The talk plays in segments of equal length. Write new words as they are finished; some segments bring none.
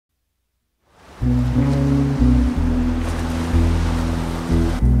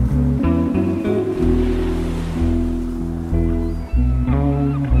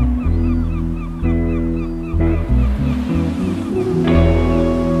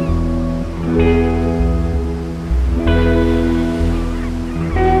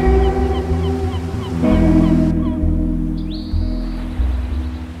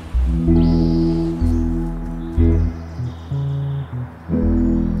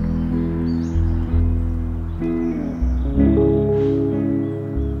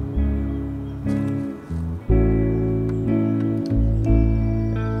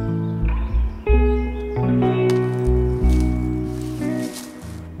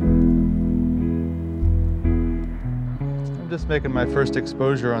Just making my first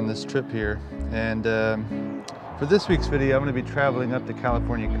exposure on this trip here, and for this week's video I'm going to be traveling up the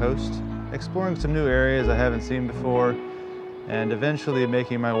California coast, exploring some new areas I haven't seen before, and eventually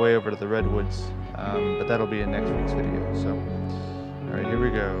making my way over to the redwoods, but that'll be in next week's video. So alright, here we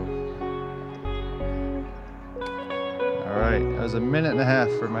go. Alright, that was a minute and a half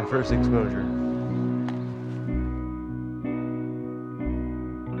for my first exposure.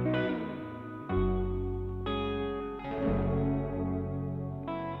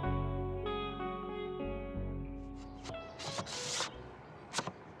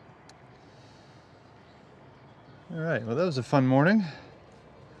 All right, well, that was a fun morning.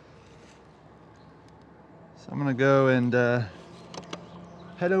 So I'm gonna go and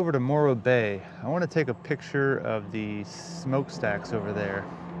head over to Morro Bay. I want to take a picture of the smokestacks over there.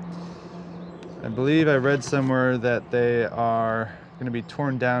 I believe I read somewhere that they are gonna be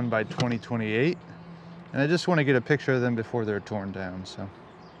torn down by 2028, and I just want to get a picture of them before they're torn down. So.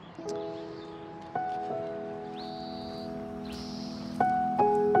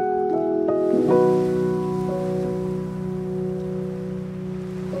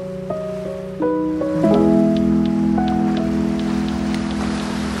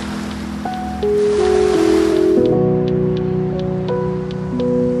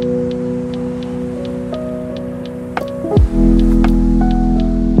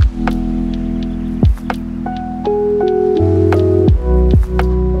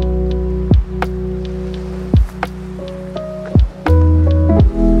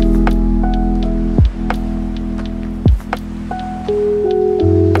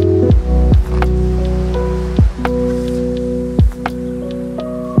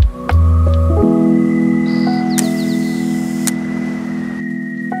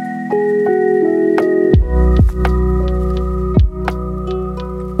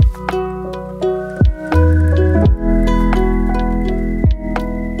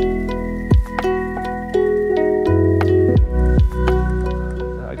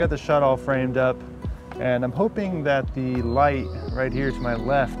 Got the shot all framed up, and I'm hoping that the light right here to my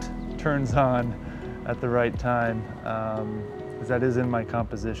left turns on at the right time, because that is in my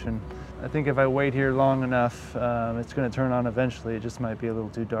composition. I think if I wait here long enough, it's going to turn on eventually. It just might be a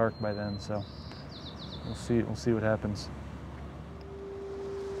little too dark by then, so we'll see what happens.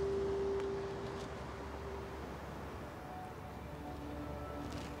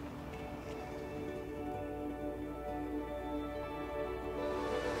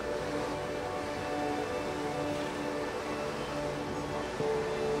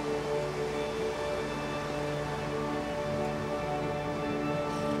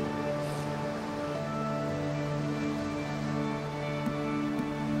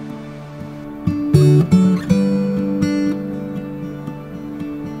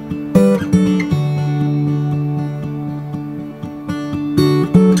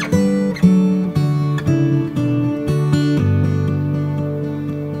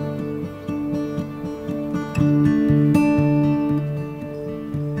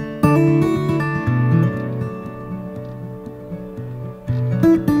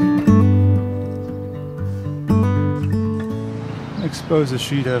 Expose a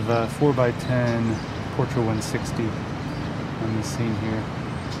sheet of 4x10 Portra 160 on this scene here.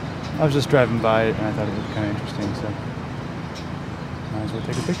 I was just driving by it and I thought it looked kind of interesting, so might as well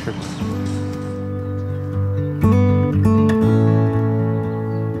take a picture of it.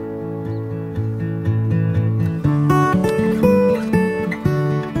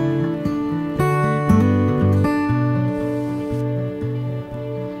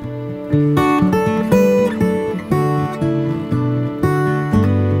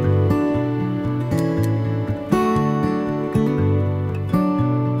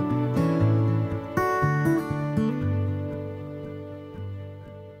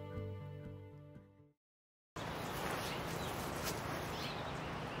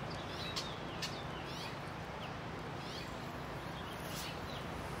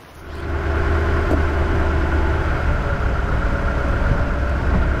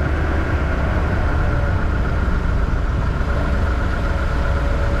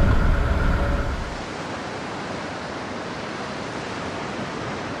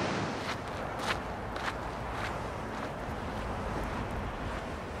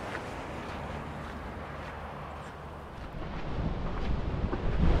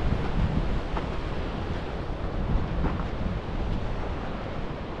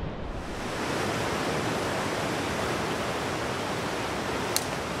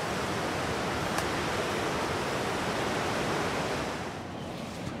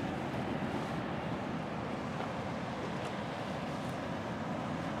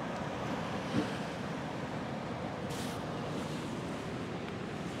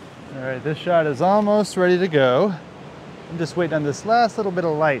 All right, this shot is almost ready to go. I'm just waiting on this last little bit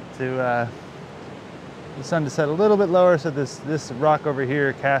of light to the sun to set a little bit lower, so this rock over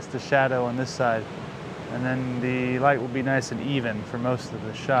here casts a shadow on this side, and then the light will be nice and even for most of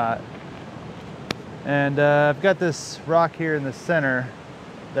the shot. And I've got this rock here in the center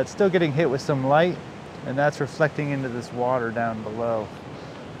that's still getting hit with some light, and that's reflecting into this water down below.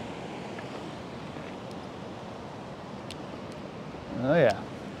 Oh yeah.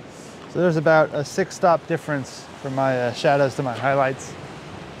 So there's about a 6-stop difference from my shadows to my highlights.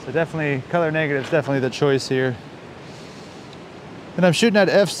 So definitely, color negative is definitely the choice here. And I'm shooting at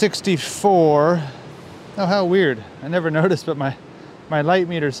f64. Oh, how weird. I never noticed, but my light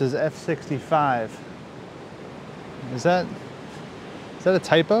meter says f65. Is that a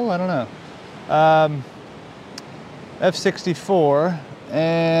typo? I don't know. f64,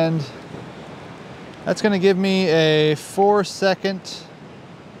 and that's gonna give me a 4-second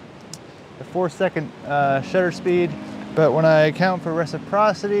shutter speed. But when I account for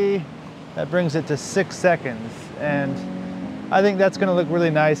reciprocity, that brings it to 6 seconds. And I think that's gonna look really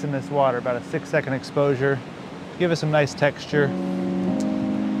nice in this water, about a 6-second exposure. Give us some nice texture.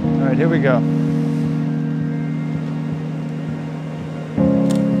 All right, here we go.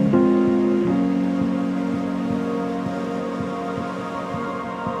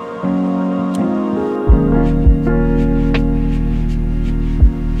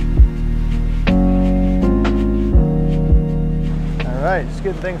 Just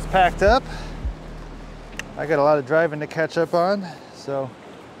getting things packed up. I got a lot of driving to catch up on, so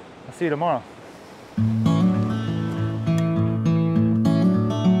I'll see you tomorrow.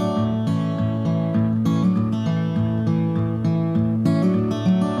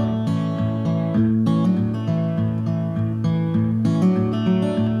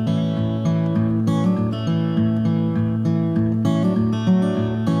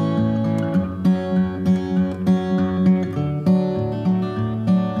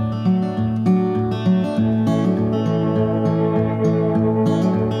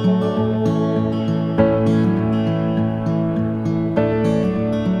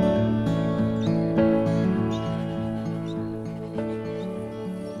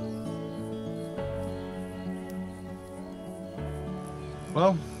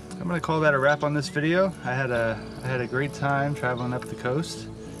 Well, I'm gonna call that a wrap on this video. I had a great time traveling up the coast,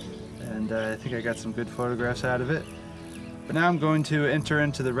 and I think I got some good photographs out of it. But now I'm going to enter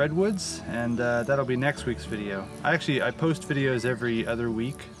into the redwoods, and that'll be next week's video. I post videos every other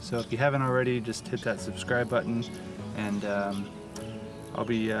week, so if you haven't already, just hit that subscribe button, and I'll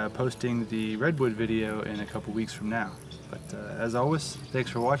be posting the redwood video in a couple weeks from now. But as always,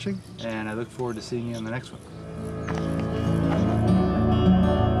 thanks for watching, and I look forward to seeing you on the next one.